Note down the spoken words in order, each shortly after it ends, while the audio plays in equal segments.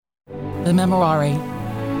the Memorare.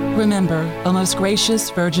 Remember, O most gracious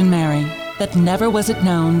Virgin Mary, that never was it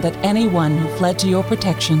known that anyone who fled to your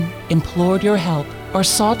protection, implored your help, or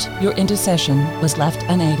sought your intercession was left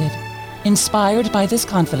unaided. Inspired by this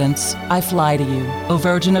confidence, I fly to you, O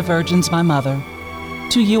Virgin of Virgins, my Mother.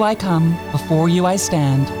 To you I come, before you I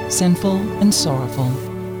stand, sinful and sorrowful.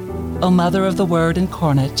 O Mother of the Word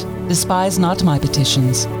incarnate, despise not my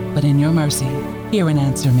petitions, but in your mercy, hear and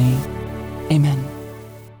answer me. Amen.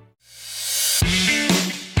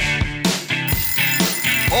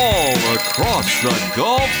 All across the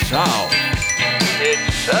Gulf South,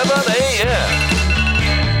 it's 7 a.m.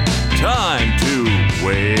 Time to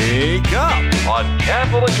wake up on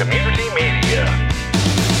Catholic Community Media.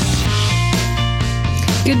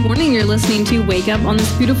 Good morning. You're listening to Wake Up on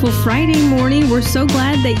this beautiful Friday morning. We're so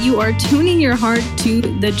glad that you are tuning your heart to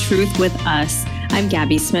the truth with us. I'm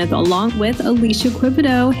Gabby Smith, along with Alicia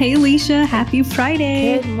Quibido. Hey, Alicia. Happy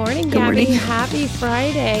Friday. Good morning, Gabby. Morning. Happy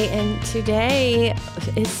Friday. And today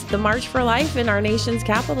is the March for Life in our nation's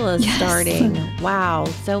capital is starting. Wow.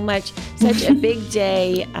 Such a big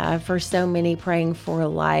day for so many praying for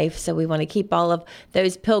life. So we want to keep all of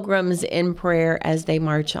those pilgrims in prayer as they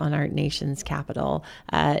march on our nation's capital.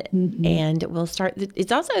 And we'll start.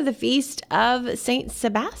 It's also the feast of Saint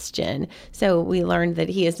Sebastian. So we learned that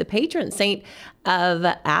he is the patron saint of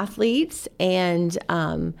athletes and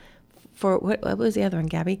for what was the other one,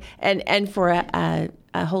 Gabby? And for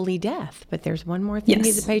a holy death. But there's one more thing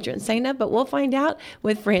he's a patron saint of, but we'll find out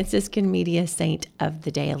with Franciscan Media Saint of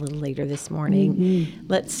the Day a little later this morning.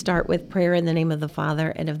 Let's start with prayer in the name of the Father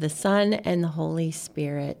and of the Son and the Holy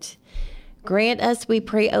Spirit. Grant us, we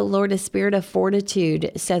pray, O Lord, a spirit of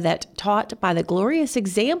fortitude, so that, taught by the glorious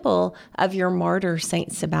example of your martyr,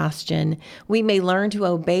 Saint Sebastian, we may learn to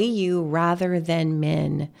obey you rather than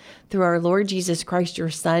men. Through our Lord Jesus Christ, your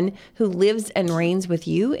Son, who lives and reigns with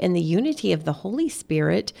you in the unity of the Holy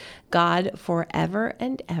Spirit, God, forever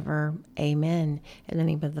and ever. Amen. In the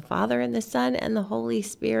name of the Father, and the Son, and the Holy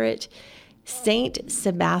Spirit. Saint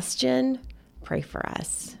Sebastian, pray for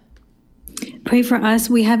us. Pray for us.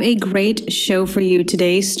 We have a great show for you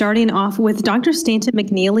today, starting off with Dr. Stanton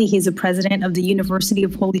McNeely. He's the president of the University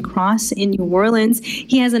of Holy Cross in New Orleans.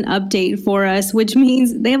 He has an update for us, which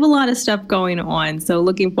means they have a lot of stuff going on. So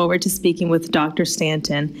looking forward to speaking with Dr.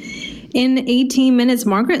 Stanton. In 18 minutes,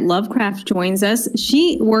 Margaret Lovecraft joins us.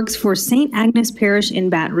 She works for St. Agnes Parish in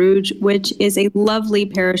Baton Rouge, which is a lovely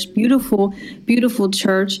parish, beautiful, beautiful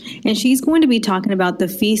church. And she's going to be talking about the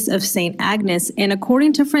Feast of St. Agnes. And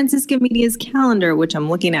according to Franciscan Media's calendar, which I'm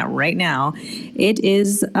looking at right now, it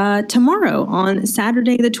is tomorrow on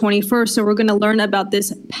Saturday the 21st. So we're going to learn about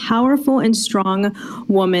this powerful and strong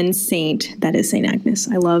woman saint that is St. Agnes.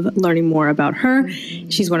 I love learning more about her.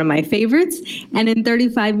 She's one of my favorites. And in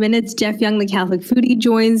 35 minutes, Jeff Young, the Catholic foodie,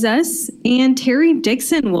 joins us, and Terry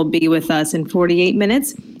Dixon will be with us in 48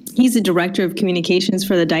 minutes. He's the director of communications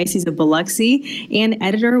for the Diocese of Biloxi and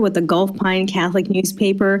editor with the Gulf Pine Catholic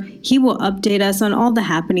newspaper. He will update us on all the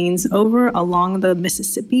happenings over along the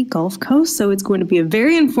Mississippi Gulf Coast. So it's going to be a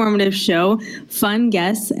very informative show, fun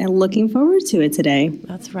guests, and looking forward to it today.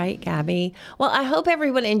 That's right, Gabby. Well, I hope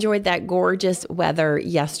everyone enjoyed that gorgeous weather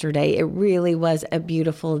yesterday. It really was a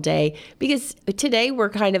beautiful day because today we're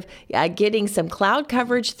kind of getting some cloud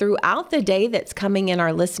coverage throughout the day that's coming in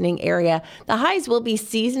our listening area. The highs will be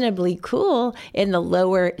seasonably cool in the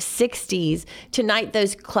lower 60s. Tonight,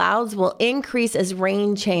 those clouds will increase as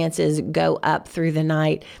rain chances go up through the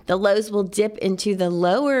night. The lows will dip into the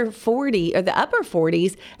lower 40 or the upper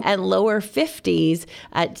 40s and lower 50s,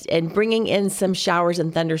 and bringing in some showers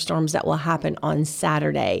and thunderstorms that will happen on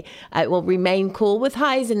Saturday. It will remain cool with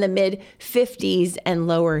highs in the mid 50s and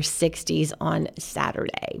lower 60s on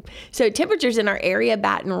Saturday. So temperatures in our area: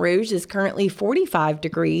 Baton Rouge is currently 45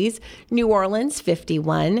 degrees, New Orleans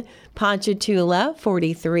 51, Ponchatoula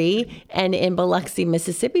 43, and in Biloxi,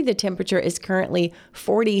 Mississippi, the temperature is currently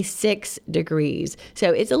 46 degrees.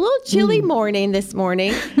 So it's a little chilly morning this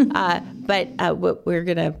morning, but we're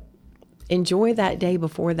going to enjoy that day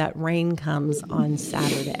before that rain comes on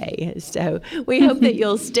Saturday. So we hope that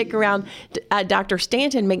you'll stick around. Dr.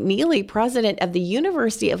 Stanton McNeely, president of the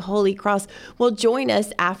University of Holy Cross, will join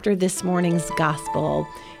us after this morning's gospel.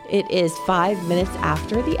 It is 5 minutes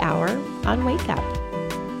after the hour on Wake Up.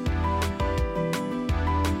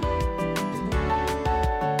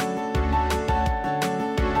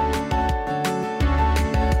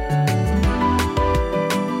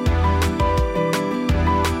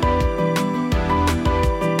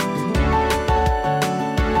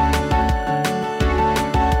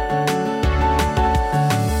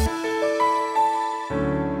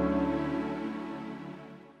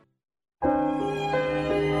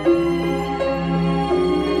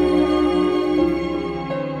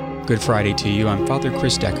 Good Friday to you. I'm Father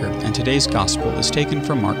Chris Decker, and today's Gospel is taken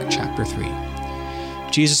from Mark chapter 3.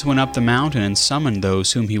 Jesus went up the mountain and summoned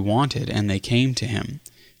those whom he wanted, and they came to him.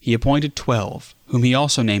 He appointed 12, whom he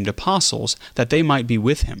also named apostles, that they might be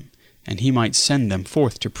with him, and he might send them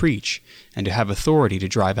forth to preach, and to have authority to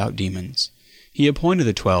drive out demons. He appointed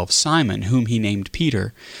the 12, Simon, whom he named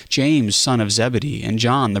Peter, James, son of Zebedee, and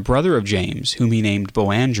John, the brother of James, whom he named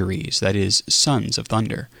Boanerges, that is, sons of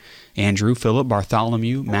thunder. Andrew, Philip,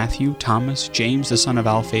 Bartholomew, Matthew, Thomas, James the son of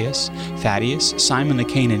Alphaeus, Thaddeus, Simon the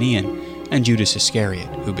Cananean, and Judas Iscariot,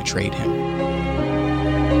 who betrayed him.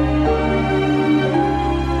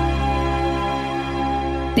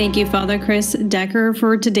 Thank you, Father Chris Decker,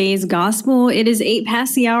 for today's Gospel. It is 8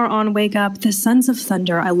 past the hour on Wake Up. The Sons of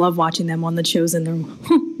Thunder. I love watching them on The Chosen.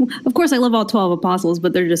 Of course, I love all 12 apostles,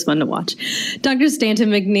 but they're just fun to watch. Dr. Stanton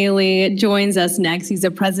McNeely joins us next. He's the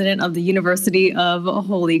president of the University of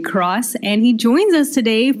Holy Cross, and he joins us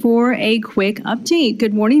today for a quick update.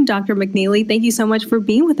 Good morning, Dr. McNeely. Thank you so much for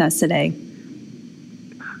being with us today.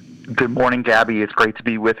 Good morning, Gabby. It's great to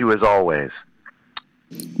be with you as always.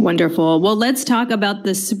 Wonderful. Well, let's talk about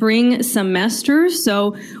the spring semester.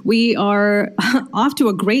 So we are off to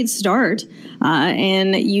a great start,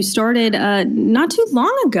 and you started not too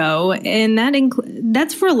long ago, and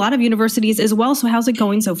that's for a lot of universities as well. So how's it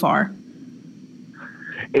going so far?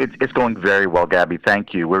 It's going very well, Gabby.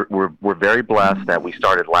 Thank you. We're very blessed that we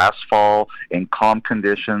started last fall in calm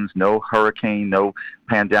conditions, no hurricane, no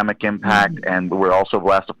pandemic impact, and we're also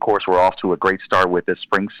blessed, of course, we're off to a great start with this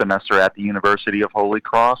spring semester at the University of Holy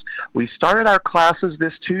Cross. We started our classes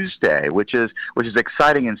this Tuesday, which is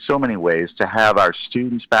exciting in so many ways to have our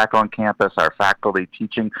students back on campus, our faculty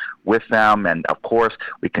teaching with them, and of course,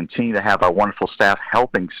 we continue to have our wonderful staff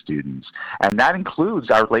helping students. And that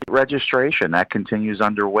includes our late registration that continues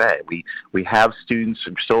underway. We have students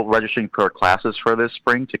still registering for classes for this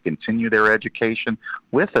spring to continue their education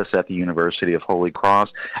with us at the University of Holy Cross.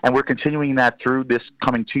 And we're continuing that through this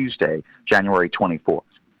coming Tuesday, January 24th.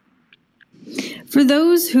 For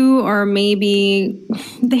those who are they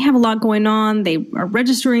have a lot going on, they are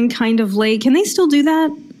registering kind of late, can they still do that?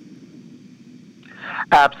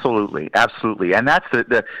 Absolutely. And that's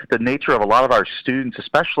the nature of a lot of our students,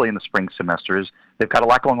 especially in the spring semesters. They've got a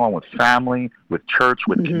lot going on with family, with church,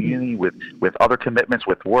 with community, with other commitments,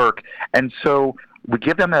 with work. And so we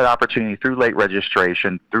give them that opportunity through late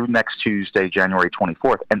registration through next Tuesday, January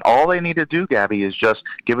 24th. And all they need to do, Gabby, is just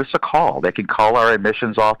give us a call. They can call our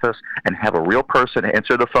admissions office and have a real person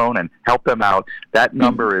answer the phone and help them out. That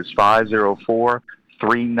number is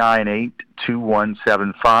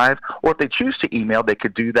 504-398-2175. Or if they choose to email, they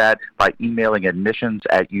could do that by emailing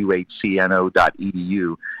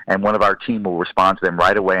admissions@uhcno.edu. And one of our team will respond to them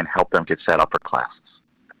right away and help them get set up for classes.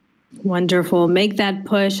 Wonderful. Make that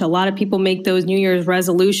push. A lot of people make those New Year's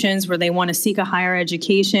resolutions where they want to seek a higher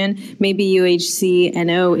education. Maybe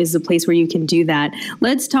UHCNO is the place where you can do that.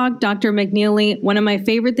 Let's talk, Dr. McNeely. One of my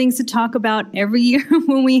favorite things to talk about every year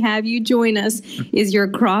when we have you join us is your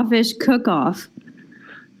crawfish cook-off.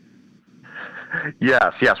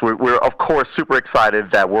 Yes. We're of course super excited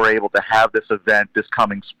that we're able to have this event this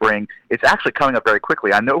coming spring. It's actually coming up very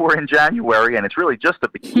quickly. I know we're in January, and it's really just the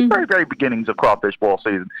very, very beginnings of crawfish boil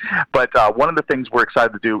season. But one of the things we're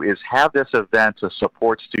excited to do is have this event to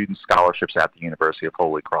support student scholarships at the University of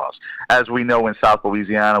Holy Cross. As we know, in South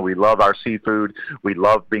Louisiana, we love our seafood. We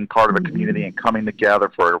love being part of a community and coming together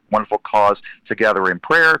for a wonderful cause, together in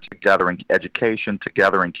prayer, together in education,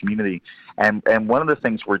 together in community. And one of the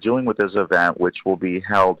things we're doing with this event, which will be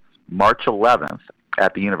held March 11th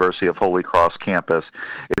at the University of Holy Cross campus,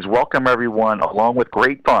 is welcome everyone, along with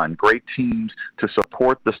great fun, great teams, to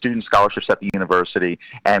support the student scholarships at the university.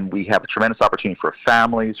 And we have a tremendous opportunity for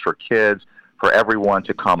families, for kids, for everyone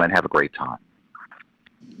to come and have a great time.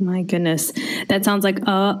 My goodness, that sounds like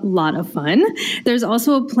a lot of fun. There's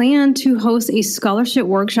also a plan to host a scholarship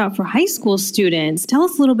workshop for high school students. Tell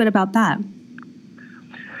us a little bit about that.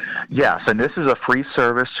 Yes, and this is a free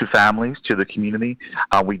service to families, to the community.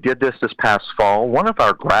 We did this past fall. One of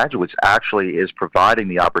our graduates actually is providing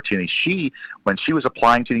the opportunity. When she was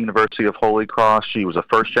applying to the University of Holy Cross, she was a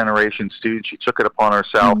first-generation student. She took it upon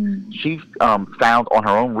herself. She found on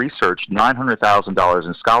her own research $900,000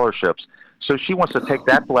 in scholarships. So she wants to take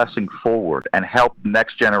that blessing forward and help the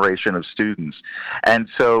next generation of students. And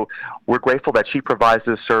so we're grateful that she provides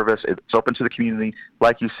this service. It's open to the community.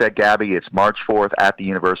 Like you said, Gabby, it's March 4th at the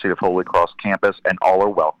University of Holy Cross campus, and all are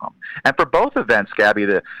welcome. And for both events, Gabby,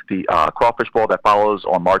 the Crawfish Bowl that follows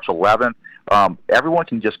on March 11th, everyone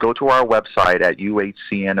can just go to our website at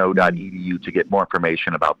uhcno.edu to get more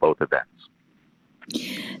information about both events.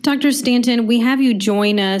 Dr. Stanton, we have you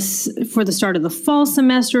join us for the start of the fall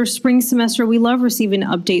semester, spring semester. We love receiving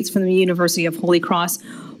updates from the University of Holy Cross.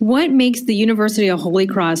 What makes the University of Holy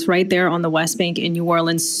Cross right there on the West Bank in New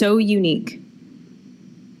Orleans so unique?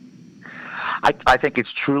 I think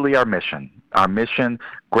it's truly our mission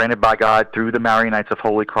granted by God through the Marian Knights of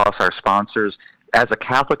Holy Cross, our sponsors, as a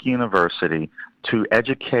Catholic university, to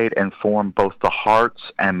educate and form both the hearts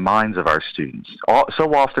and minds of our students.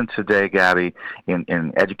 So often today, Gabby,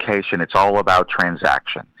 in education, it's all about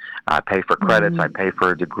transaction. I pay for credits, I pay for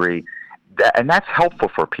a degree, and that's helpful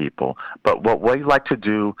for people. But what we like to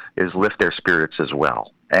do is lift their spirits as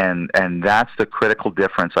well. And that's the critical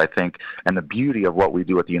difference, I think, and the beauty of what we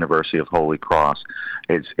do at the University of Holy Cross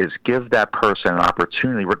is give that person an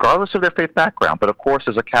opportunity, regardless of their faith background, but of course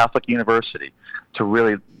as a Catholic university, to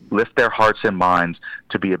really lift their hearts and minds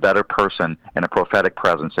to be a better person and a prophetic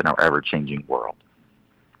presence in our ever-changing world.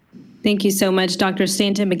 Thank you so much, Dr.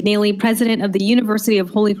 Stanton McNeely, president of the University of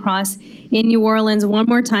Holy Cross in New Orleans. One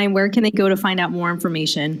more time, where can they go to find out more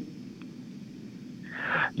information?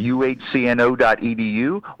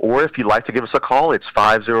 uhcno.edu, or if you'd like to give us a call, it's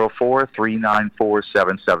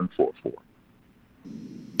 504-394-7744.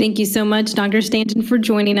 Thank you so much, Dr. Stanton, for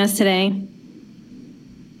joining us today.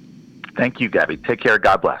 Thank you, Gabby. Take care.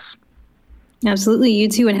 God bless. Absolutely. You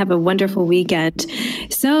too, and have a wonderful weekend.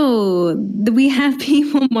 So we have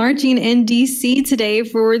people marching in D.C. today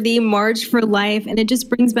for the March for Life, and it just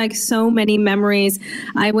brings back so many memories.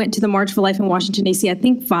 I went to the March for Life in Washington, D.C., I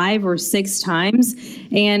think 5 or 6 times,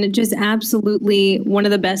 and just absolutely one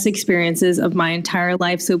of the best experiences of my entire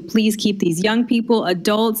life. So please keep these young people,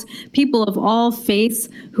 adults, people of all faiths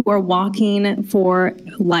who are walking for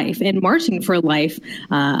life and marching for life.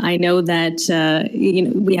 I know that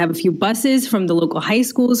we have a few buses from the local high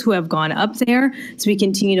schools who have gone up there. So we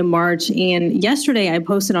continue to march. And yesterday I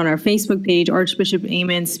posted on our Facebook page, Archbishop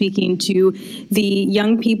Amen speaking to the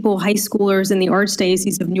young people, high schoolers in the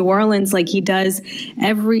Archdiocese of New Orleans, like he does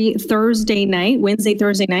every Thursday night,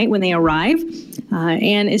 Thursday night when they arrive.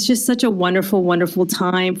 And it's just such a wonderful, wonderful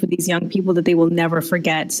time for these young people that they will never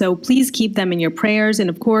forget. So please keep them in your prayers. And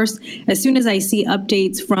of course, as soon as I see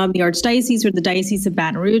updates from the Archdiocese or the Diocese of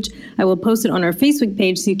Baton Rouge, I will post it on our Facebook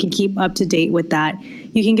page so you can keep up to date with that.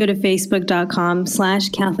 You can go to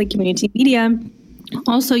facebook.com/Catholic Community Media.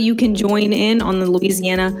 Also, you can join in on the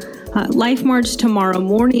Louisiana Life March tomorrow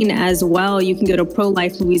morning as well. You can go to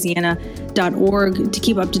prolifelouisiana.org to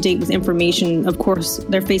keep up to date with information. Of course,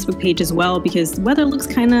 their Facebook page as well, because the weather looks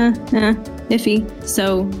kind of iffy.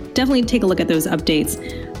 So definitely take a look at those updates.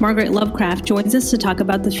 Margaret Lovecraft joins us to talk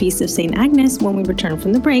about the Feast of St. Agnes when we return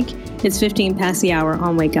from the break. It's 15 past the hour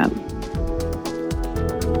on Wake Up.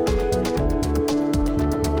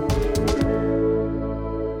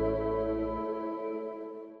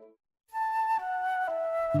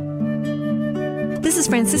 This is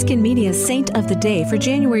Franciscan Media's Saint of the Day for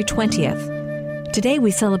January 20th. Today we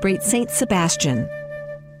celebrate Saint Sebastian.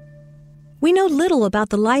 We know little about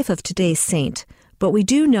the life of today's saint, but we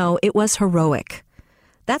do know it was heroic.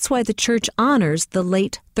 That's why the Church honors the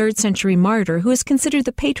late 3rd century martyr who is considered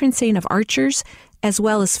the patron saint of archers, as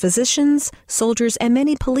well as physicians, soldiers, and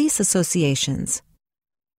many police associations.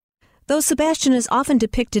 Though Sebastian is often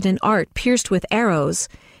depicted in art pierced with arrows,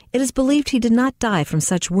 it is believed he did not die from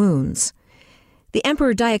such wounds. The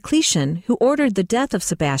Emperor Diocletian, who ordered the death of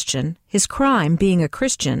Sebastian, his crime being a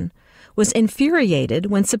Christian, was infuriated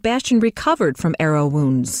when Sebastian recovered from arrow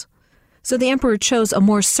wounds. So the emperor chose a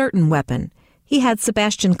more certain weapon. He had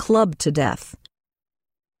Sebastian clubbed to death.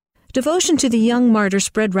 Devotion to the young martyr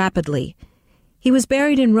spread rapidly. He was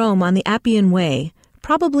buried in Rome on the Appian Way,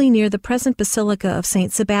 probably near the present Basilica of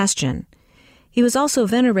St. Sebastian. He was also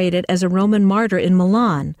venerated as a Roman martyr in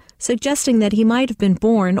Milan, suggesting that he might have been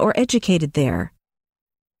born or educated there.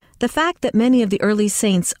 The fact that many of the early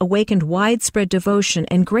saints awakened widespread devotion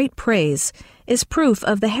and great praise is proof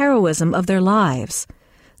of the heroism of their lives.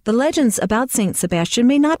 The legends about Saint Sebastian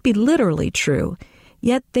may not be literally true,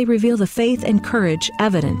 yet they reveal the faith and courage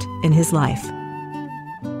evident in his life.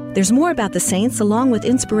 There's more about the saints along with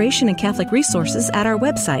inspiration and Catholic resources at our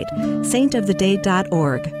website,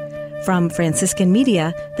 saintoftheday.org. From Franciscan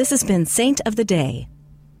Media, this has been Saint of the Day.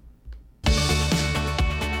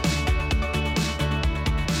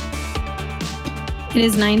 It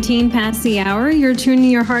is 19 past the hour. You're tuning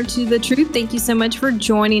your heart to the truth. Thank you so much for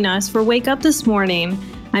joining us for Wake Up this morning.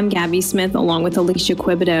 I'm Gabby Smith along with Alicia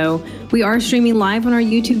Quibido. We are streaming live on our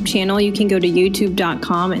YouTube channel. You can go to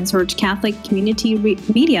youtube.com and search Catholic Community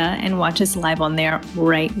Media and watch us live on there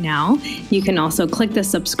right now. You can also click the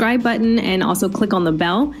subscribe button and also click on the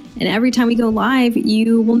bell. And every time we go live,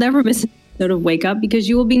 you will never miss an episode of Wake Up because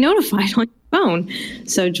you will be notified on phone.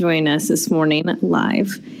 So join us this morning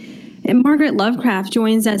live. And Margaret Lovecraft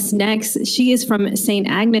joins us next. She is from St.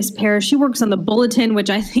 Agnes Parish. She works on the bulletin, which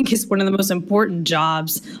I think is one of the most important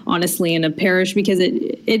jobs, honestly, in a parish, because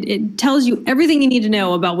it tells you everything you need to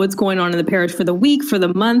know about what's going on in the parish for the week, for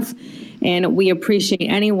the month. And we appreciate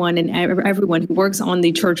anyone and everyone who works on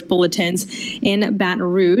the church bulletins in Baton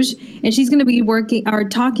Rouge. And she's going to be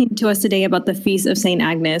talking to us today about the Feast of St.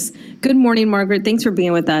 Agnes. Good morning, Margaret. Thanks for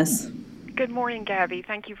being with us. Good morning, Gabby.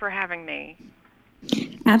 Thank you for having me.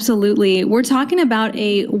 Absolutely. We're talking about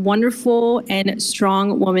a wonderful and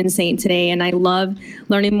strong woman saint today, and I love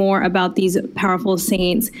learning more about these powerful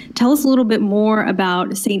saints. Tell us a little bit more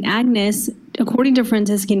about St. Agnes. According to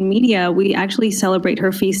Franciscan Media, we actually celebrate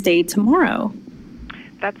her feast day tomorrow.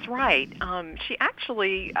 That's right. She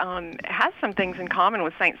actually has some things in common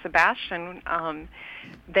with St. Sebastian.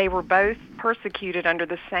 They were both persecuted under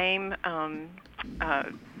the same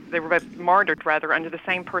they were both martyred, under the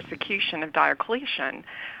same persecution of Diocletian.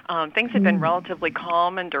 Things had been relatively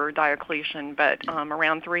calm under Diocletian, but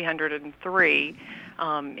around 303,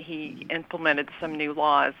 he implemented some new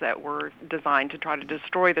laws that were designed to try to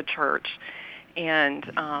destroy the church. And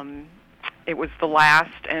it was the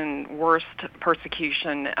last and worst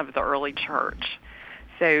persecution of the early church.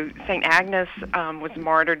 So St. Agnes was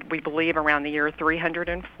martyred, we believe, around the year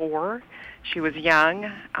 304. She was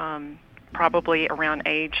young, probably around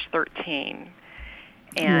age 13.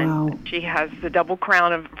 And She has the double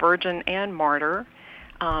crown of virgin and martyr.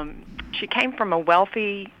 She came from a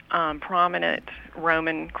wealthy, prominent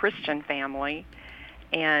Roman Christian family,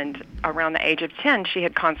 and around the age of 10, she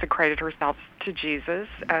had consecrated herself to Jesus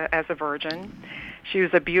as a virgin. She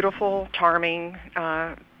was a beautiful, charming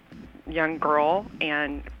young girl,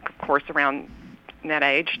 and of course around that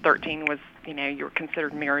age, 13 was, you were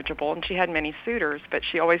considered marriageable, and she had many suitors, but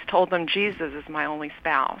she always told them, Jesus is my only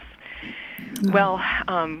spouse. Well,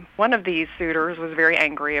 one of these suitors was very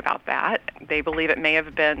angry about that. They believe it may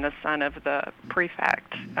have been the son of the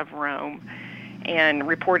prefect of Rome, and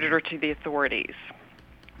reported her to the authorities.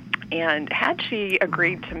 And had she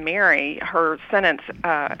agreed to marry, her sentence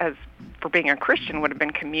as for being a Christian would have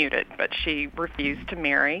been commuted, but she refused to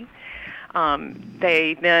marry.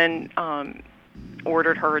 They then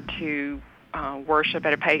ordered her to worship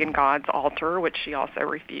at a pagan god's altar, which she also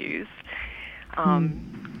refused.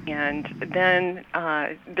 And then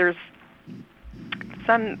there's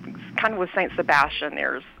some kind of with St. Sebastian,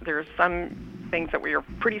 there's some things that we are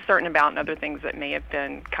pretty certain about and other things that may have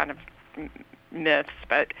been kind of myths,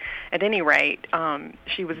 but at any rate,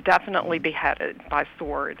 she was definitely beheaded by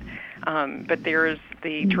sword. But there's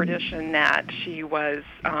the tradition that she was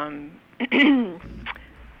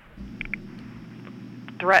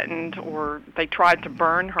threatened, or they tried to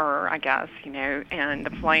burn her, I guess, and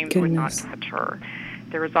the flames would not touch her.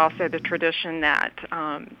 There was also the tradition that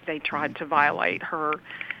they tried to violate her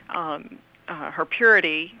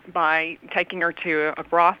purity by taking her to a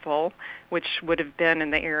brothel, which would have been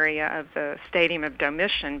in the area of the Stadium of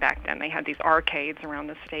Domitian back then. They had these arcades around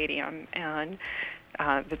the stadium, and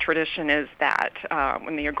the tradition is that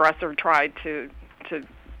when the aggressor tried to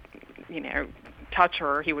touch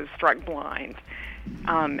her, he was struck blind.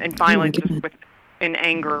 And finally, just in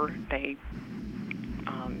anger, the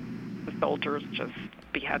soldiers just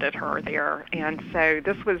beheaded her there. And so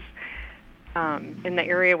this was in the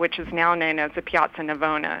area which is now known as the Piazza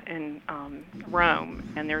Navona in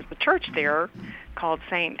Rome. And there's a church there called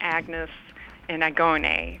St. Agnes in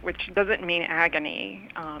Agone, which doesn't mean agony.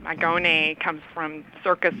 Agone comes from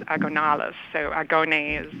Circus Agonalis, so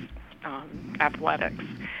Agone is athletics.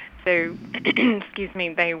 So, excuse me,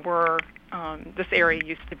 they were, this area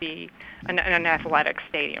used to be an athletic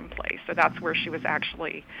stadium place, so that's where she was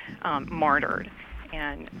actually martyred.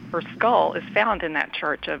 And her skull is found in that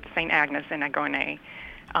church of St. Agnes in Agone.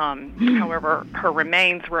 However, her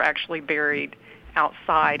remains were actually buried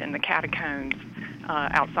outside in the catacombs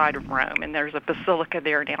outside of Rome, and there's a basilica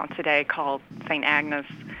there now today called St. Agnes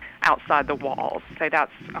outside the walls. So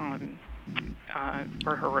that's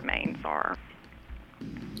where her remains are.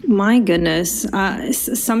 My goodness.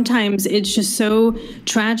 Sometimes it's just so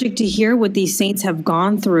tragic to hear what these saints have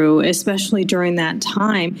gone through, especially during that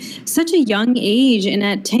time. Such a young age, and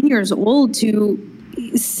at 10 years old, to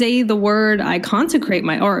say the word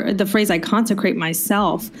or the phrase I consecrate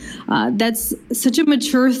myself. That's such a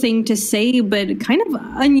mature thing to say, but kind of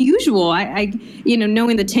unusual. I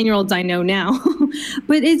knowing the 10-year-olds I know now,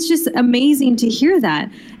 but it's just amazing to hear that.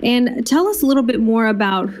 And tell us a little bit more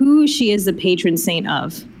about who she is the patron saint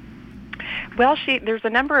of. Well, there's a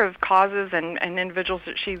number of causes and individuals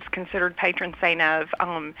that she's considered patron saint of.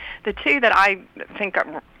 The two that I think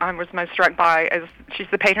I was most struck by is she's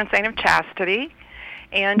the patron saint of chastity,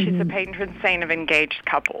 and she's the patron saint of engaged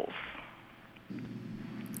couples.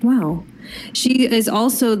 Wow. She is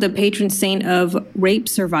also the patron saint of rape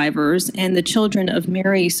survivors and the children of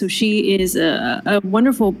Mary. So she is a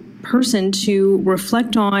wonderful person to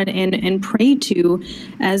reflect on and pray to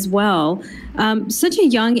as well. Such a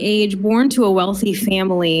young age, born to a wealthy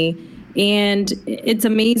family. And it's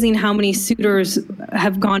amazing how many suitors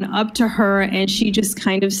have gone up to her and she just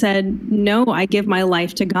kind of said, no, I give my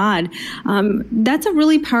life to God. That's a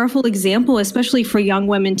really powerful example, especially for young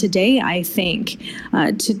women today, I think,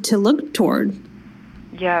 to look toward.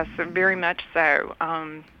 Yes, very much so.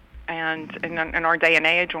 And in our day and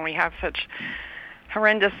age when we have such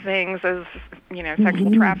horrendous things as,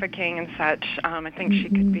 sexual trafficking and such, I think she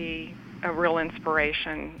could be a real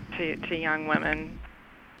inspiration to young women.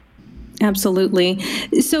 Absolutely.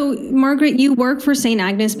 So, Margaret, you work for St.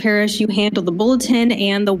 Agnes Parish. You handle the bulletin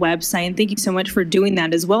and the website. And thank you so much for doing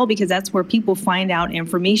that as well, because that's where people find out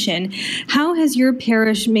information. How has your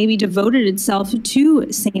parish maybe devoted itself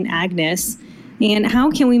to St. Agnes? And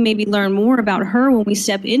how can we maybe learn more about her when we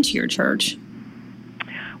step into your church?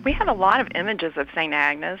 We have a lot of images of St.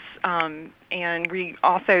 Agnes, and we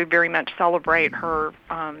also very much celebrate her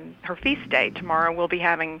feast day. Tomorrow we'll be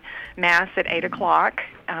having Mass at 8 o'clock.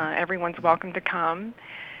 Everyone's welcome to come.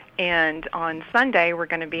 And on Sunday we're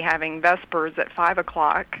going to be having Vespers at 5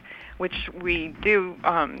 o'clock, which we do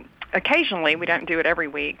occasionally. We don't do it every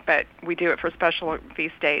week, but we do it for special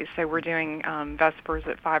feast days. So we're doing Vespers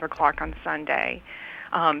at 5 o'clock on Sunday.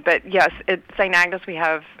 But yes, at St. Agnes we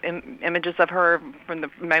have images of her from the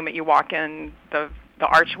moment you walk in the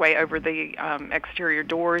archway over the exterior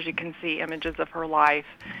doors. You can see images of her life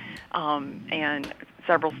and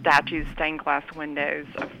several statues, stained glass windows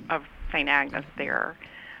of St. Agnes there.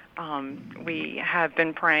 We have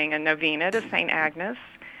been praying a novena to St. Agnes,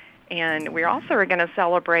 and we also are going to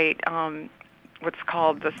celebrate what's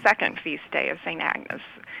called the second feast day of St. Agnes,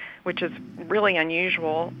 which is really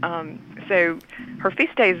unusual. So her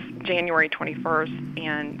feast day is January 21st,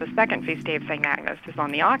 and the second feast day of St. Agnes is on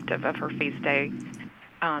the octave of her feast day.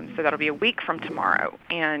 So that'll be a week from tomorrow,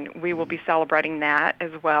 and we will be celebrating that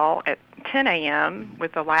as well at 10 a.m.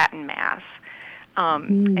 with the Latin Mass.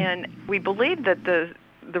 And we believe that the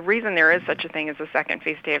reason there is such a thing as the second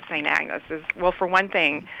feast day of St. Agnes is, well, for one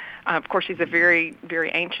thing, of course, she's a very,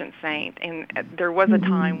 very ancient saint, and there was a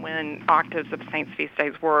time when octaves of saints' feast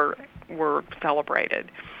days were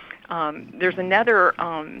celebrated. There's another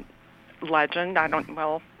legend,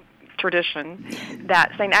 tradition,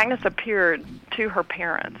 that St. Agnes appeared to her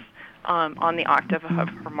parents on the octave of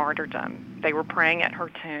her martyrdom. They were praying at her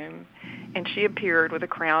tomb, and she appeared with a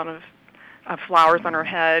crown of flowers on her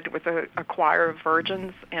head, with a choir of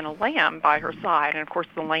virgins and a lamb by her side. And of course,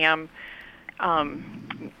 the lamb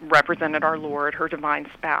represented our Lord, her divine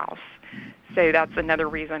spouse. So that's another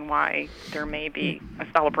reason why there may be a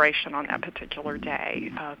celebration on that particular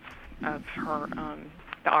day of her,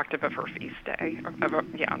 the octave of her feast day,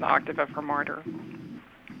 the octave of her martyr.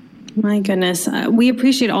 My goodness. We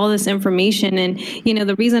appreciate all this information. And,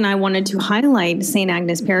 the reason I wanted to highlight St.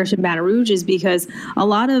 Agnes Parish in Baton Rouge is because a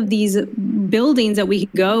lot of these buildings that we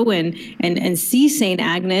can go and see St.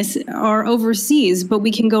 Agnes are overseas, but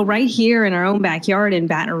we can go right here in our own backyard in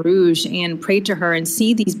Baton Rouge and pray to her and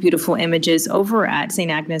see these beautiful images over at St.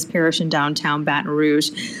 Agnes Parish in downtown Baton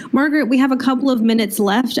Rouge. Margaret, we have a couple of minutes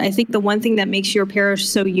left. I think the one thing that makes your parish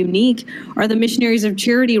so unique are the Missionaries of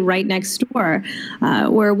Charity right next door,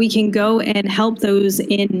 where we can go and help those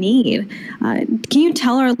in need. Can you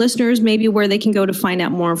tell our listeners maybe where they can go to find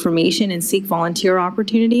out more information and seek volunteer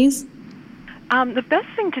opportunities? The best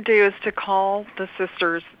thing to do is to call the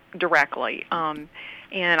sisters directly, and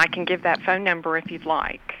I can give that phone number if you'd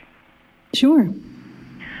like. Sure.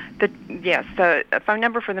 The phone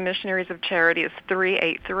number for the Missionaries of Charity is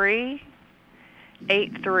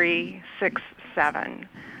 383-8367.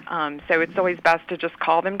 So it's always best to just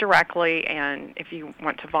call them directly, and if you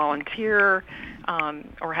want to volunteer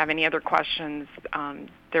or have any other questions,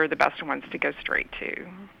 they're the best ones to go straight to.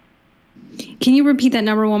 Can you repeat that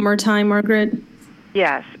number one more time, Margaret?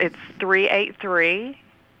 Yes, it's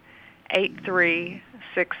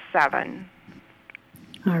 383-8367.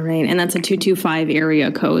 All right, and that's a 225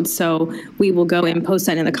 area code, so we will go and post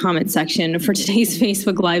that in the comment section for today's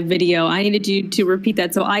Facebook Live video. I needed you to repeat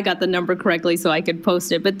that so I got the number correctly so I could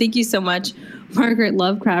post it. But thank you so much, Margaret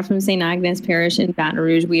Lovecraft from St. Agnes Parish in Baton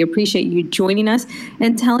Rouge. We appreciate you joining us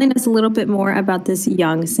and telling us a little bit more about this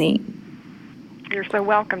young saint. You're so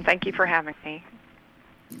welcome. Thank you for having me.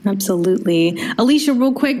 Absolutely. Alicia,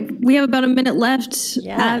 real quick, we have about a minute left.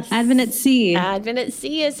 Yes. Advent at Sea. Advent at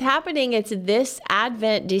Sea is happening. It's this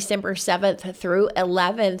Advent, December 7th through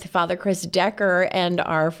 11th. Father Chris Decker and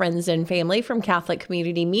our friends and family from Catholic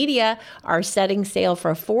Community Media are setting sail for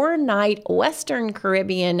a 4-night Western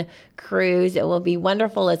Caribbean cruise. It will be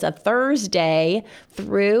wonderful. It's a Thursday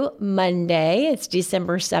through Monday. It's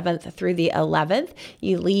December 7th through the 11th.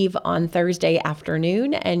 You leave on Thursday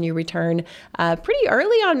afternoon and you return pretty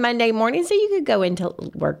early on Monday morning, so you could go into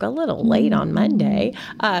work a little late on Monday.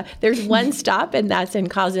 There's one stop, and that's in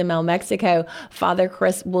Cozumel, Mexico. Father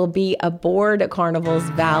Chris will be aboard Carnival's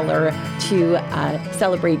Valor to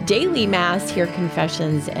celebrate daily Mass, hear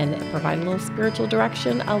confessions, and provide a little spiritual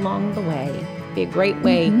direction along the way. Be a great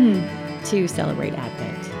way to celebrate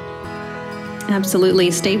Advent. Absolutely.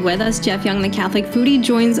 Stay with us. Jeff Young, the Catholic Foodie,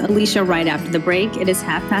 joins Alicia right after the break. It is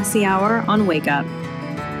 1:30 on Wake Up.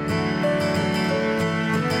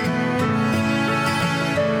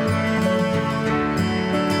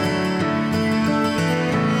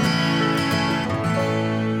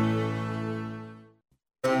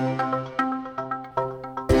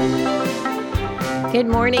 Good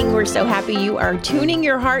morning. We're so happy you are tuning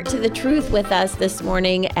your heart to the truth with us this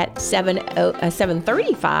morning at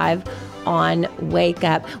 7:35 on Wake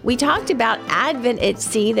Up. We talked about Advent at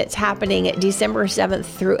Sea that's happening at December 7th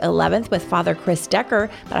through 11th with Father Chris Decker,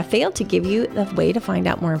 but I failed to give you the way to find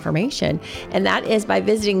out more information, and that is by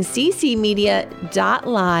visiting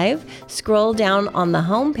ccmedia.live. Scroll down on the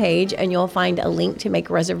homepage and you'll find a link to make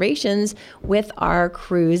reservations with our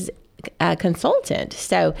cruise consultant.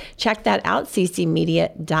 So check that out,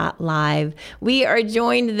 ccmedia.live. We are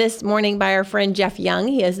joined this morning by our friend Jeff Young.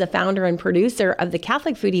 He is the founder and producer of the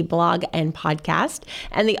Catholic Foodie blog and podcast,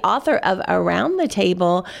 and the author of Around the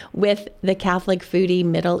Table with the Catholic Foodie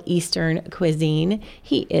Middle Eastern Cuisine.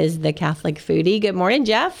 He is the Catholic Foodie. Good morning,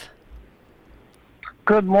 Jeff.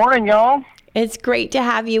 Good morning, y'all. It's great to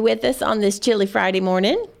have you with us on this chilly Friday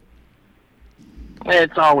morning.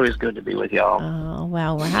 It's always good to be with y'all. Oh,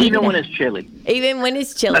 well, we're happy. Even when it's chilly. Even when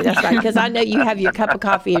it's chilly, that's right. Because I know you have your cup of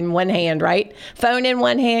coffee in one hand, right? Phone in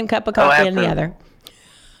one hand, cup of coffee in the other.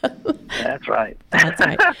 That's right. That's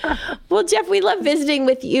right. Well, Jeff, we love visiting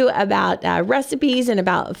with you about recipes and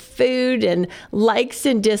about food and likes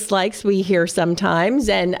and dislikes we hear sometimes,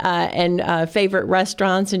 and favorite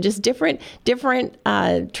restaurants and just different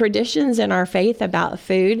traditions in our faith about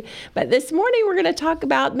food. But this morning we're going to talk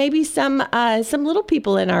about maybe some little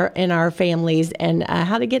people in our families and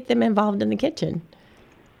how to get them involved in the kitchen.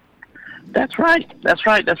 That's right.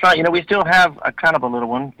 You know, we still have a kind of a little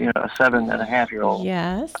one, you know, a 7.5-year-old.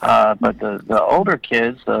 Yes. But the older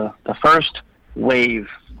kids, the first wave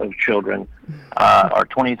of children are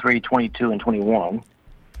 23, 22, and 21.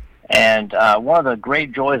 And one of the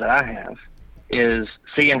great joys that I have is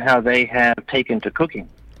seeing how they have taken to cooking.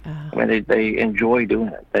 I mean, they enjoy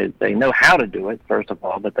doing it. They know how to do it, first of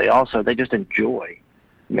all, but they just enjoy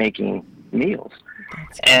making meals.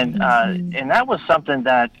 And that was something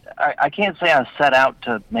that I can't say I set out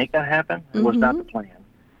to make that happen. It was not the plan.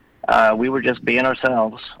 We were just being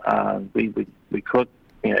ourselves. We cook,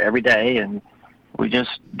 you know, every day, and we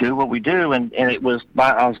just do what we do. And it was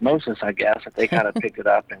by osmosis, I guess, that they kind of picked it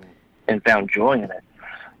up and found joy in it.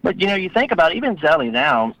 But, you know, you think about even Zelly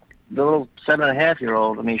now, the little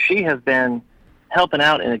 7.5-year-old, I mean, she has been helping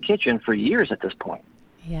out in the kitchen for years at this point.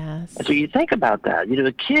 Yes. And so you think about that. You know,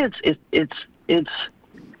 the kids, it's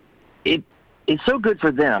so good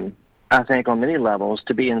for them, I think, on many levels,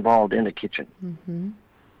 to be involved in the kitchen,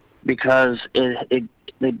 because they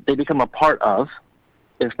become a part of.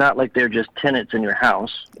 It's not like they're just tenants in your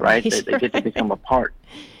house, right? They get to become a part.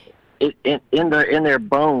 In their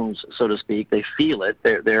bones, so to speak. They feel it.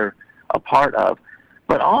 They're a part of,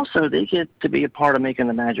 but also they get to be a part of making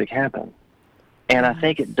the magic happen. And I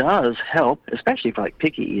think it does help, especially for like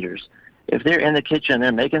picky eaters. If they're in the kitchen and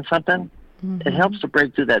they're making something, it helps to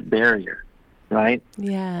break through that barrier, right?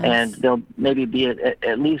 Yes. And they'll maybe be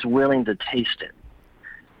at least willing to taste it.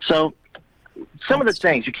 So some of the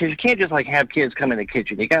things, you can't just like have kids come in the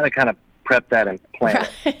kitchen. You got to kind of prep that and plan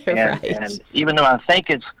it. And even though I think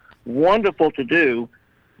it's wonderful to do,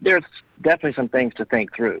 there's definitely some things to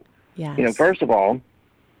think through. Yes. You know, first of all,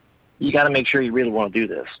 you got to make sure you really want to do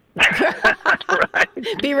this. Right?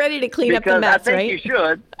 Be ready to clean up the mess, right? I think you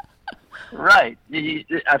should. Right.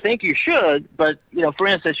 I think you should, but, you know, for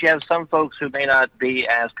instance, you have some folks who may not be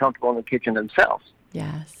as comfortable in the kitchen themselves.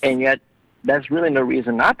 Yes. And yet, that's really no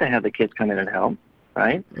reason not to have the kids come in and help,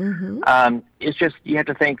 right? It's just you have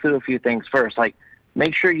to think through a few things first. Like,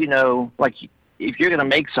 make sure you know, like, if you're going to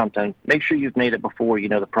make something, make sure you've made it before, you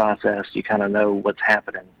know the process, you kind of know what's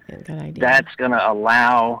happening. Good idea. That's going to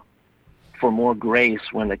allow for more grace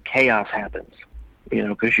when the chaos happens,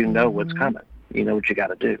 because you know what's coming. You know what you got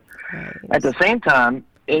to do. Right. At the same time,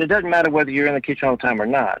 it doesn't matter whether you're in the kitchen all the time or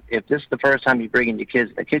not. If this is the first time you bring in your kids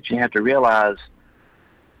in the kitchen, you have to realize,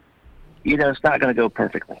 it's not going to go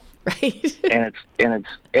perfectly. Right. and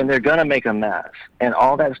they're going to make a mess, and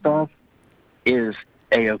all that stuff is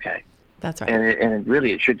A-okay. That's right. And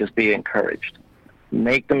it should just be encouraged.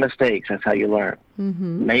 Make the mistakes. That's how you learn.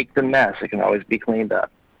 Mm-hmm. Make the mess. It can always be cleaned up,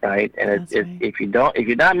 right? And right. if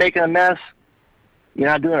you're not making a mess, you're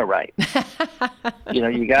not doing it right.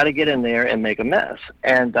 You got to get in there and make a mess,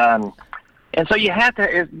 and so you got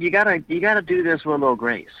to do this with a little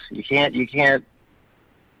grace. You can't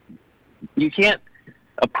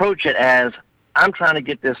approach it as, I'm trying to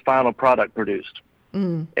get this final product produced,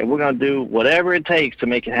 and we're going to do whatever it takes to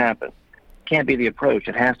make it happen. Can't be the approach.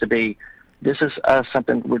 It has to be, this is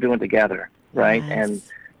something we're doing together, right? Yes.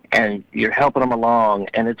 And you're helping them along,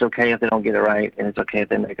 and it's okay if they don't get it right, and it's okay if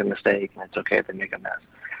they make a mistake, and it's okay if they make a mess.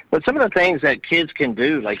 But some of the things that kids can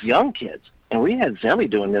do, like young kids, and we had Zelly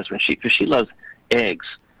doing this because she loves eggs.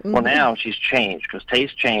 Mm-hmm. Well, now she's changed because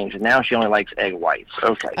taste changed, and now she only likes egg whites.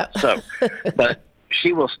 Okay, so, but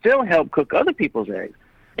she will still help cook other people's eggs.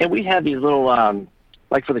 And we had these little,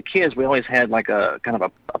 like for the kids, we always had like a kind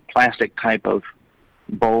of a plastic type of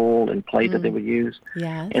bowl and plate that they would use.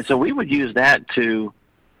 Yes. And so we would use that to,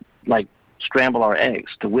 like, scramble our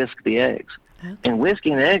eggs, to whisk the eggs. Okay. And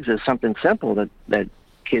whisking eggs is something simple that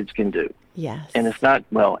kids can do. Yes. And it's not,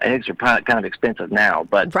 eggs are kind of expensive now,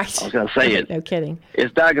 but right. I was going to say No kidding.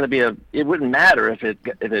 It's not going to be it wouldn't matter if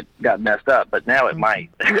it got messed up, but now it might.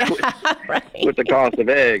 Yeah, right. With the cost of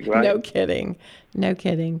eggs, right? No kidding.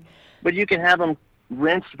 But you can have them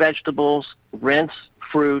rinse vegetables, rinse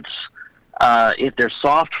fruits. If they're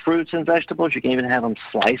soft fruits and vegetables, you can even have them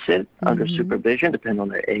slice it under supervision, depending on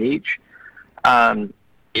their age.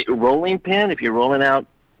 Rolling pin, if you're rolling out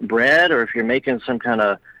bread, or if you're making some kind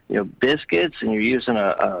of biscuits and you're using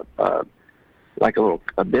a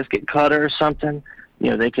biscuit cutter or something,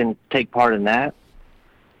 they can take part in that.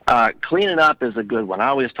 Cleaning up is a good one. I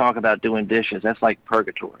always talk about doing dishes. That's like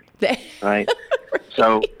purgatory, right?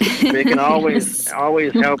 So they can always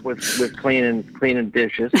help with cleaning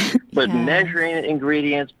dishes, but measuring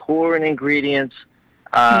ingredients, pouring ingredients,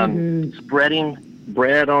 spreading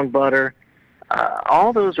bread on butter,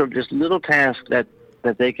 all those are just little tasks that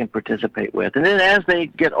they can participate with. And then as they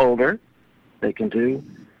get older, they can do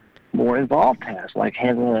more involved tasks, like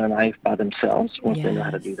handling a knife by themselves once they know how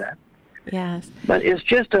to do that. Yes. But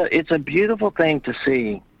it's a beautiful thing to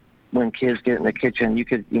see when kids get in the kitchen. You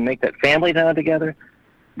make that family time together,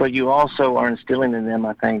 but you also are instilling in them,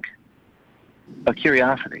 I think, a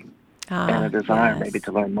curiosity and a desire maybe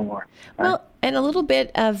to learn more. Right? Well, and a little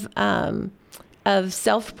bit of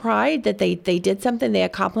self-pride that they did something, they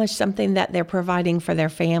accomplished something that they're providing for their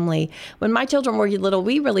family. When my children were little,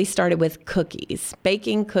 we really started with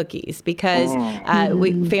baking cookies, because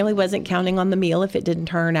family wasn't counting on the meal if it didn't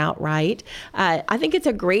turn out right. I think it's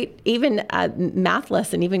a great, even math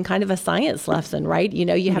lesson, even kind of a science lesson, right?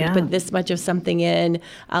 You have to put this much of something in,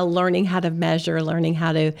 learning how to measure, learning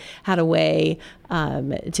how to weigh.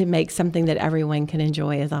 To make something that everyone can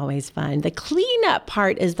enjoy is always fun. The cleanup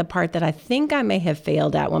part is the part that I think I may have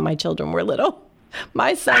failed at when my children were little.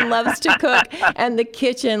 My son loves to cook, and the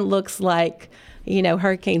kitchen looks like,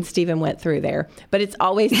 Hurricane Stephen went through there. But it's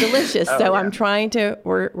always delicious. I'm trying to,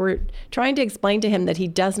 we're trying to explain to him that he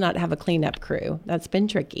does not have a cleanup crew. That's been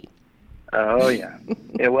tricky. Oh, yeah.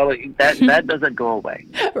 Well, that doesn't go away.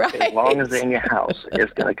 Right. As long as it's in your house,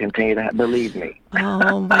 it's going to continue to believe me.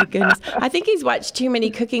 Oh, my goodness. I think he's watched too many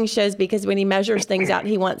cooking shows, because when he measures things out,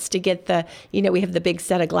 he wants to get we have the big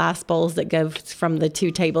set of glass bowls that go from the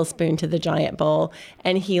 2 tablespoon to the giant bowl.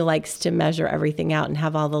 And he likes to measure everything out and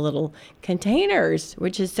have all the little containers,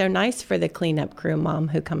 which is so nice for the cleanup crew mom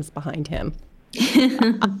who comes behind him.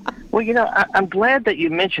 Well, I'm glad that you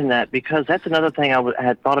mentioned that, because that's another thing I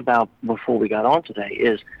had thought about before we got on today,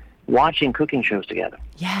 is watching cooking shows together.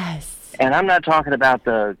 Yes. And I'm not talking about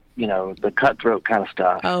the cutthroat kind of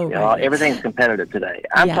stuff. Oh, right. Everything's competitive today.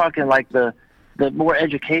 I'm talking like the more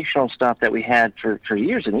educational stuff that we had for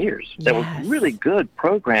years and years. That was really good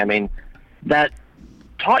programming that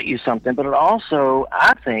taught you something, but it also,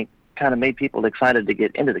 I think, kind of made people excited to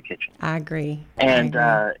get into the kitchen. I agree. And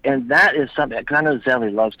that is something, because I know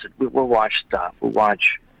Zelly loves to, we'll watch stuff. We'll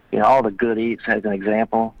watch, all the Good Eats as an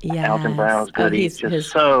example. Yes. Alton Brown's Good Eats, just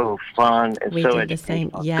so fun and so educational. We did the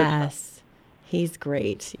same. Yes. He's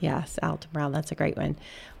great. Yes, Alton Brown. That's a great one.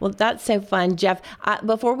 Well, that's so fun. Jeff,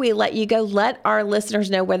 before we let you go, let our listeners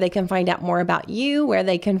know where they can find out more about you, where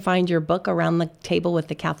they can find your book, Around the Table with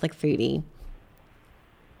the Catholic Foodie.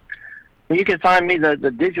 You can find me, the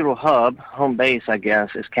digital hub, home base, I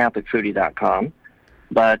guess, is CatholicFoodie.com.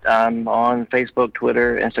 But I'm on Facebook,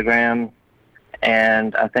 Twitter, Instagram,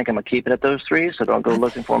 and I think I'm going to keep it at those three, so don't go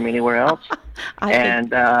looking for me anywhere else.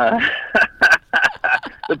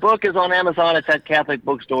 The book is on Amazon. It's at Catholic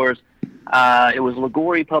bookstores. It was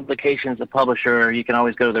Liguori Publications, the publisher. You can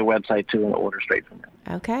always go to their website, too, and order straight from them.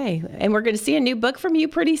 Okay. And we're going to see a new book from you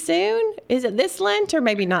pretty soon? Is it this Lent or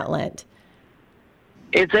maybe not Lent?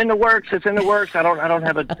 It's in the works. I don't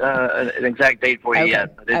have an exact date for you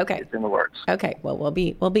yet, but it's in the works. Okay. Well,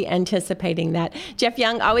 we'll be anticipating that. Jeff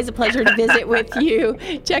Young, always a pleasure to visit with you.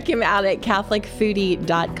 Check him out at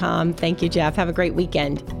CatholicFoodie.com. Thank you, Jeff. Have a great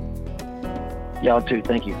weekend. Y'all too.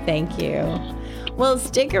 Thank you. Thank you. Well,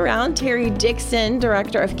 stick around. Terry Dixon,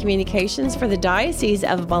 Director of Communications for the Diocese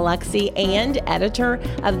of Biloxi and editor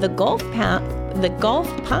of the Gulf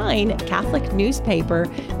Pine Catholic newspaper,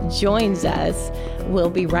 joins us. We'll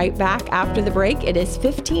be right back after the break. It is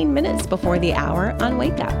 15 minutes before the hour on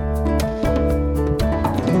Wake Up.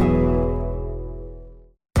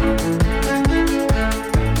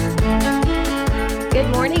 Good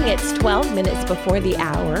morning. It's 12 minutes before the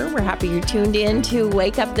hour. We're happy you're tuned in to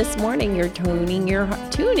Wake Up this morning. You're tuning your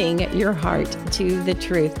heart to the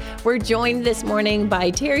truth. We're joined this morning by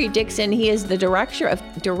Terry Dixon. He is the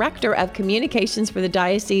Director of Communications for the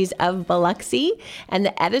Diocese of Biloxi and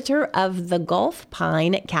the editor of the Gulf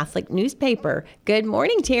Pine Catholic newspaper. Good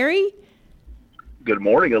morning, Terry. Good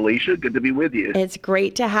morning, Alicia. Good to be with you. It's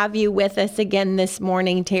great to have you with us again this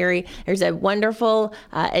morning, Terry. There's a wonderful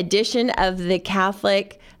edition of the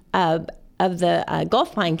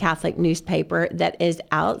Gulf Pine Catholic newspaper that is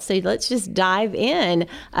out. So let's just dive in.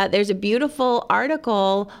 There's a beautiful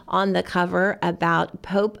article on the cover about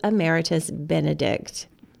Pope Emeritus Benedict.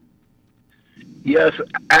 Yes,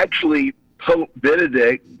 actually, Pope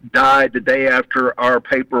Benedict died the day after our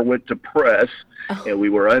paper went to press. And we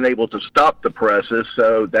were unable to stop the presses,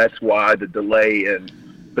 so that's why the delay in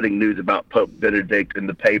putting news about Pope Benedict in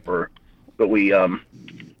the paper. But we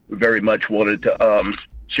very much wanted to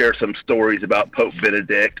share some stories about Pope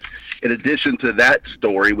Benedict. In addition to that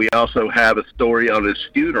story, we also have a story on his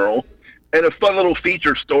funeral and a fun little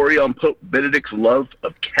feature story on Pope Benedict's love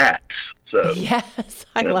of cats. So, yes,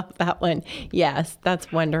 I love that one. Yes,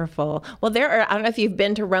 that's wonderful. Well, I don't know if you've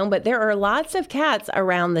been to Rome, but there are lots of cats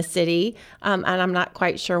around the city, and I'm not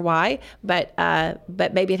quite sure why, but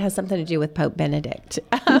maybe it has something to do with Pope Benedict.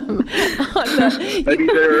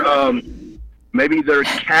 Maybe they're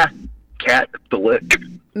Catholic.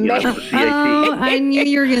 Oh, I knew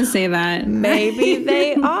you were going to say that. Maybe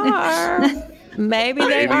they are. Maybe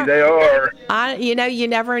they are. You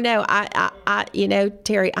never know. I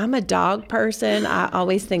Terry, I'm a dog person. I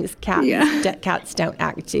always think cats don't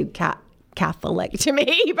act too Catholic to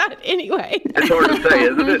me, but anyway. It's hard to say,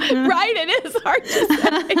 isn't it? Right, it is hard to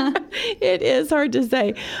say. It is hard to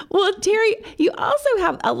say. Well, Terry, you also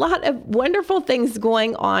have a lot of wonderful things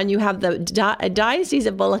going on. You have the Diocese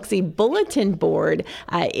of Biloxi Bulletin Board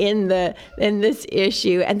in this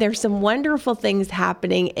issue, and there's some wonderful things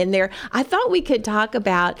happening in there. I thought we could talk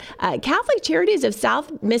about Catholic Charities of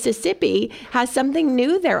South Mississippi has something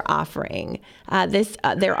new they're offering.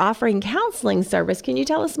 They're offering counseling service. Can you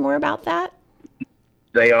tell us more about that?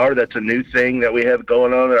 They are. That's a new thing that we have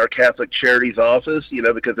going on in our Catholic Charities office,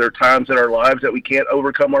 because there are times in our lives that we can't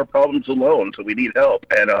overcome our problems alone, so we need help.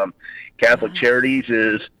 And Catholic Charities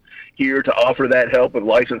is here to offer that help with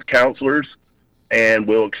licensed counselors, and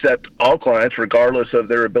will accept all clients regardless of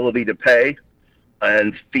their ability to pay.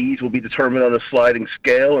 And fees will be determined on a sliding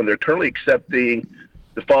scale, and they're currently accepting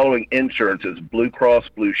the following insurances: Blue Cross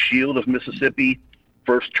Blue Shield of Mississippi,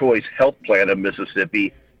 First Choice Health Plan of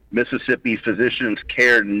Mississippi, Mississippi Physicians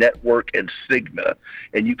Care Network, and Cigna.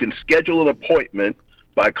 And you can schedule an appointment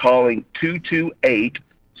by calling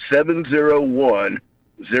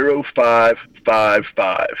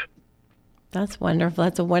 228-701-0555. That's wonderful.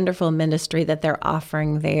 That's a wonderful ministry that they're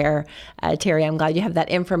offering there. Terry, I'm glad you have that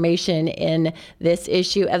information in this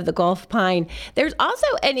issue of the Gulf Pine. There's also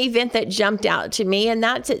an event that jumped out to me, and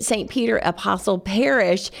that's at St. Peter Apostle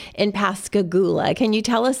Parish in Pascagoula. Can you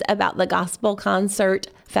tell us about the Gospel Concert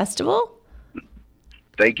Festival?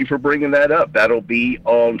 Thank you for bringing that up. That'll be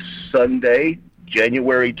on Sunday,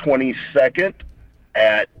 January 22nd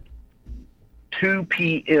at 3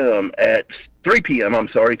 p.m.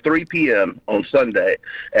 on Sunday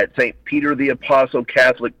at St. Peter the Apostle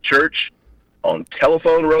Catholic Church on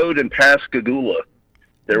Telephone Road in Pascagoula.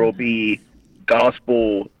 There will be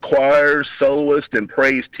gospel choirs, soloists, and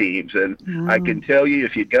praise teams. And I can tell you,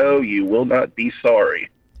 if you go, you will not be sorry.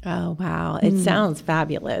 Oh, wow. It sounds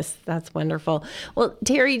fabulous. That's wonderful. Well,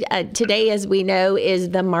 Terry, today, as we know, is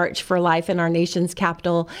the March for Life in our nation's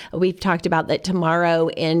capital. We've talked about that tomorrow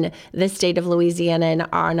in the state of Louisiana and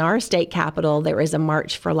on our state capital, there is a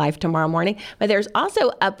March for Life tomorrow morning. But there's also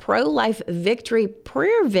a pro-life victory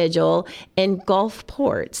prayer vigil in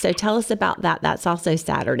Gulfport. So tell us about that. That's also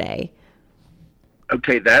Saturday.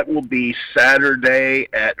 Okay, that will be Saturday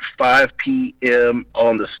at 5 p.m.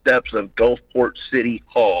 on the steps of Gulfport City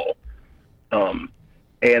Hall.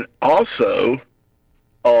 And also,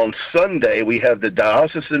 on Sunday, we have the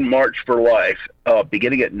Diocesan March for Life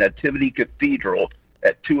beginning at Nativity Cathedral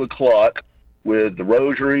at 2 o'clock with the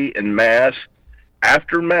Rosary and Mass.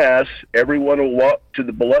 After Mass, everyone will walk to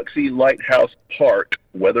the Biloxi Lighthouse Park,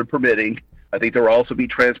 weather permitting. I think there will also be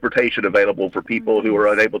transportation available for people who are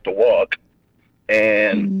unable to walk.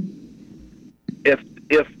 And if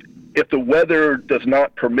the weather does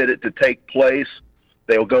not permit it to take place,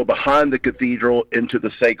 they'll go behind the cathedral into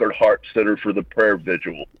the Sacred Heart Center for the prayer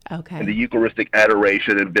vigil and the Eucharistic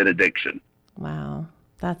adoration and benediction. Wow,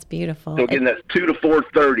 that's beautiful. So again, that's 2 to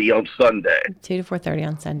 4:30 on Sunday. 2 to 4:30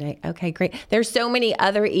 on Sunday. Okay, great. There's so many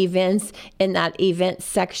other events in that event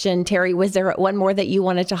section. Terry, was there one more that you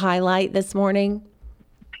wanted to highlight this morning?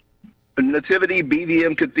 Nativity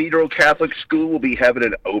BVM Cathedral Catholic School will be having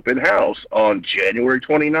an open house on January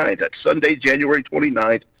 29th. That's Sunday, January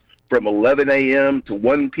 29th, from 11 a.m. to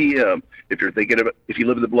 1 p.m. If you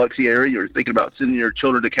live in the Biloxi area, you're thinking about sending your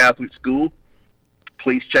children to Catholic school,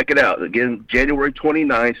 please check it out. Again, January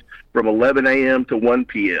 29th, from 11 a.m. to 1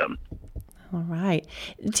 p.m. All right.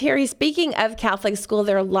 Terry, speaking of Catholic school,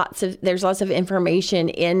 there's lots of information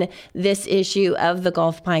in this issue of the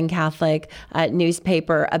Gulf Pine Catholic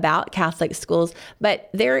newspaper about Catholic schools. But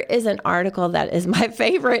there is an article that is my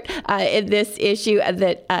favorite in this issue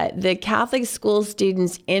that the Catholic school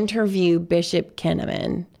students interview Bishop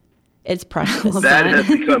Kinnaman. It's precious. That has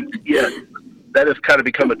become, that has kind of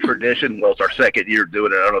become a tradition. Well, it's our second year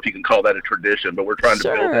doing it. I don't know if you can call that a tradition, but we're trying to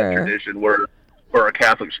build that tradition where for our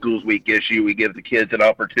Catholic Schools Week issue, we give the kids an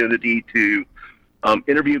opportunity to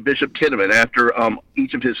interview Bishop Kinnaman. After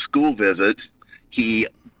each of his school visits, he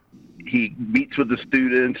meets with the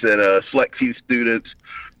students, and a select few students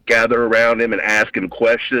gather around him and ask him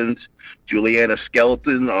questions. Juliana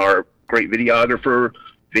Skeleton, our great videographer,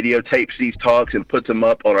 videotapes these talks and puts them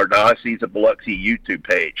up on our Diocese of Biloxi YouTube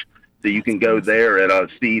page. So you can go there and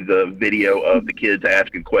see the video of the kids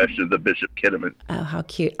asking questions of Bishop Kinnaman. Oh, how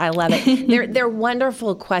cute. I love it. They're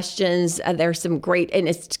wonderful questions. There's some great, and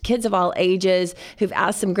it's kids of all ages who've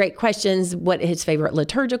asked some great questions, what his favorite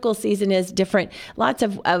liturgical season is, lots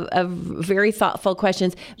of very thoughtful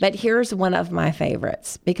questions. But here's one of my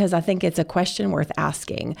favorites, because I think it's a question worth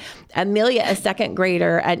asking. Amelia, a second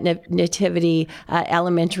grader at Nativity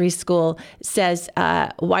Elementary School, says,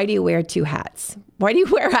 why do you wear two hats? Why do you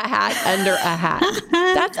wear a hat under a hat?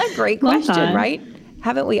 That's a great question, right?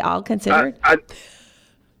 Haven't we all considered? I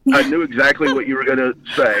knew exactly what you were going to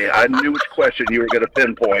say. I knew which question you were going to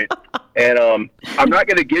pinpoint. And I'm not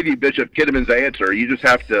going to give you Bishop Kinnaman's answer. You just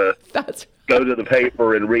have to go to the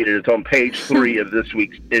paper and read it. It's on page 3 of this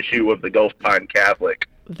week's issue of the Gulf Pine Catholic.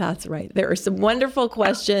 That's right. There are some wonderful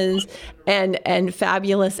questions and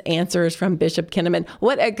fabulous answers from Bishop Kinnaman.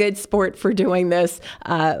 What a good sport for doing this.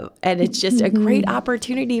 And it's just a great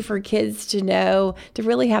opportunity for kids to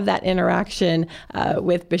really have that interaction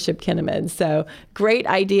with Bishop Kinnaman. So great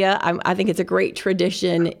idea. I think it's a great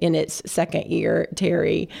tradition in its second year,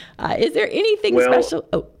 Terry. Is there anything special?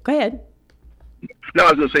 Oh, go ahead. No,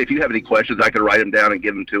 I was going to say, if you have any questions, I can write them down and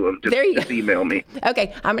give them to them. Just email me.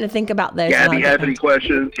 Okay, I'm going to think about those. Gabby, have any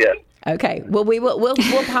questions? Yes. Okay, well,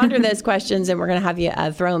 we'll ponder those questions, and we're going to have you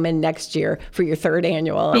throw them in next year for your third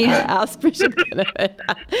annual Ask Bishop Kinnaman.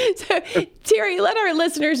 So, Terry, let our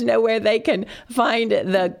listeners know where they can find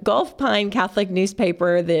the Gulf Pine Catholic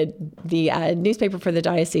newspaper, the newspaper for the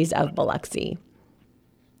Diocese of Biloxi.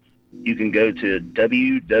 You can go to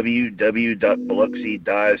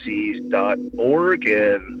www.biloxidiocese.org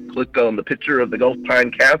and click on the picture of the Gulf Pine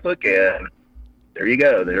Catholic, and there you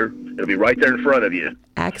go. It'll be right there in front of you.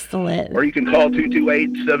 Excellent. Or you can call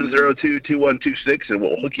 228-702-2126, and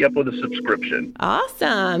we'll hook you up with a subscription.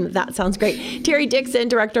 Awesome. That sounds great. Terry Dixon,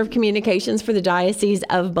 Director of Communications for the Diocese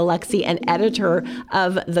of Biloxi and editor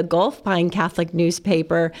of the Gulf Pine Catholic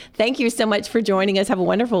newspaper. Thank you so much for joining us. Have a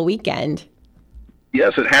wonderful weekend.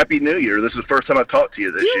 Yes, and Happy New Year. This is the first time I've talked to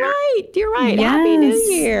you this year. You're right. Yes. Happy New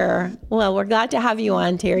Year. Well, we're glad to have you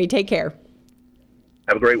on, Terry. Take care.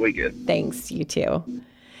 Have a great weekend. Thanks. You too.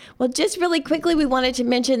 Well, just really quickly, we wanted to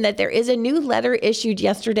mention that there is a new letter issued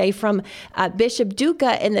yesterday from Bishop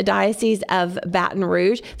Duca in the Diocese of Baton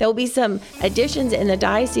Rouge. There will be some additions in the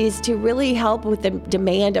diocese to really help with the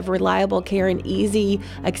demand of reliable care and easy,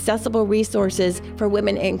 accessible resources for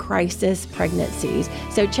women in crisis pregnancies.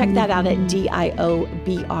 So check that out at diobr.org.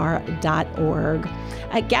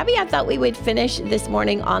 Gabby, I thought we would finish this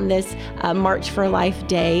morning on this March for Life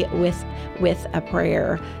Day with a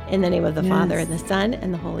prayer. In the name of the Father, and the Son,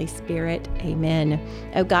 and the Holy Spirit. Amen.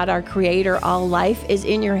 Oh God, our Creator, all life is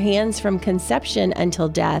in your hands from conception until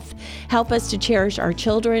death. Help us to cherish our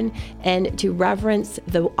children and to reverence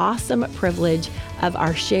the awesome privilege of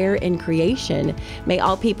our share in creation. May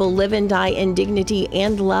all people live and die in dignity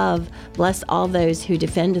and love. Bless all those who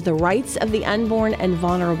defend the rights of the unborn and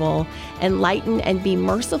vulnerable. Enlighten and be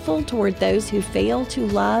merciful toward those who fail to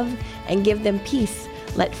love, and give them peace.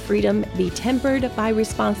 Let freedom be tempered by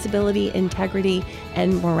responsibility, integrity,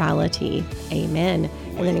 and morality. Amen.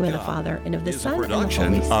 In the name of the Father, and of the Son, and of the Holy Spirit.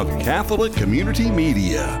 Production of Catholic Community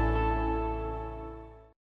Media.